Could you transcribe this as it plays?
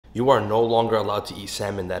You are no longer allowed to eat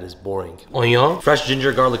salmon that is boring. Onion, fresh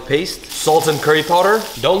ginger garlic paste, salt and curry powder.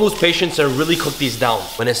 Don't lose patience and really cook these down.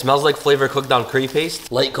 When it smells like flavor cooked down curry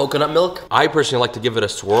paste, light coconut milk. I personally like to give it a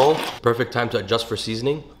swirl. Perfect time to adjust for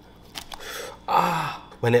seasoning.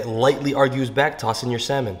 When it lightly argues back, toss in your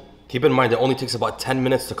salmon. Keep in mind it only takes about 10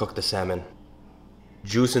 minutes to cook the salmon.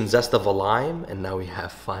 Juice and zest of a lime, and now we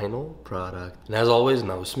have final product. And as always,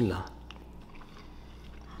 now bismillah.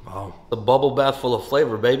 Wow, a bubble bath full of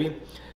flavor, baby.